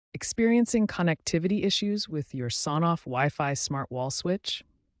Experiencing connectivity issues with your Sonoff WiFi smart wall switch?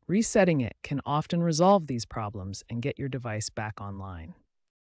 Resetting it can often resolve these problems and get your device back online.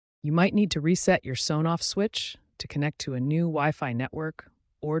 You might need to reset your Sonoff switch to connect to a new Wi-Fi network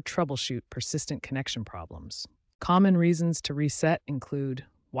or troubleshoot persistent connection problems. Common reasons to reset include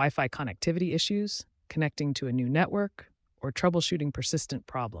Wi-Fi connectivity issues, connecting to a new network, or troubleshooting persistent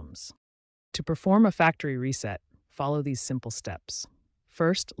problems. To perform a factory reset, follow these simple steps.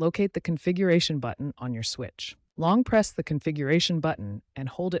 First, locate the configuration button on your switch. Long press the configuration button and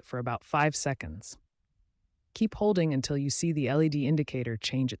hold it for about 5 seconds. Keep holding until you see the LED indicator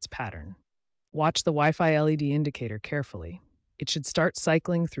change its pattern. Watch the Wi-Fi LED indicator carefully. It should start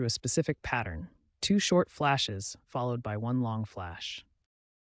cycling through a specific pattern, 2 short flashes followed by 1 long flash.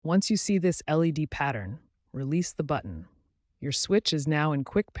 Once you see this LED pattern, release the button. Your switch is now in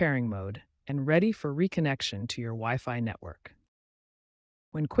quick pairing mode and ready for reconnection to your Wi-Fi network.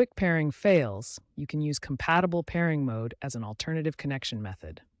 When quick pairing fails, you can use compatible pairing mode as an alternative connection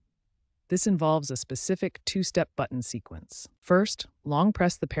method. This involves a specific 2-step button sequence. First, long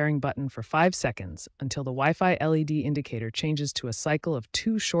press the pairing button for 5 seconds until the Wi-Fi LED indicator changes to a cycle of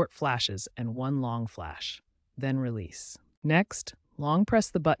 2 short flashes and 1 long flash. Then release. Next, long press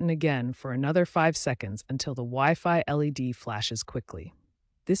the button again for another 5 seconds until the Wi-Fi LED flashes quickly.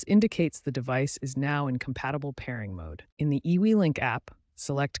 This indicates the device is now in compatible pairing mode. In the eWeLink app,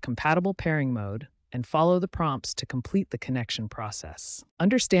 select Compatible Pairing Mode and follow the prompts to complete the connection process.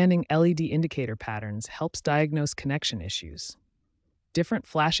 Understanding LED indicator patterns helps diagnose connection issues. Different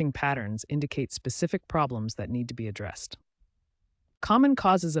flashing patterns indicate specific problems that need to be addressed. Common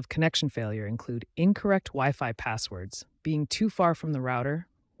causes of connection failure include incorrect Wi-Fi passwords, being too far from the router,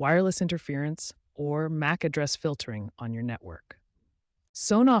 wireless interference, or MAC address filtering on your network.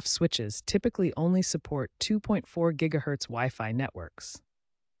 Sonoff switches typically only support 2.4 GHz Wi-Fi networks.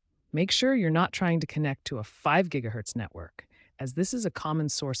 Make sure you're not trying to connect to a 5 GHz network, as this is a common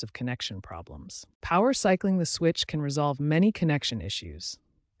source of connection problems. Power cycling the switch can resolve many connection issues.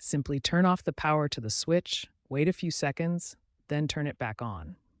 Simply turn off the power to the switch, wait a few seconds, then turn it back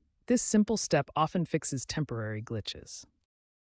on. This simple step often fixes temporary glitches.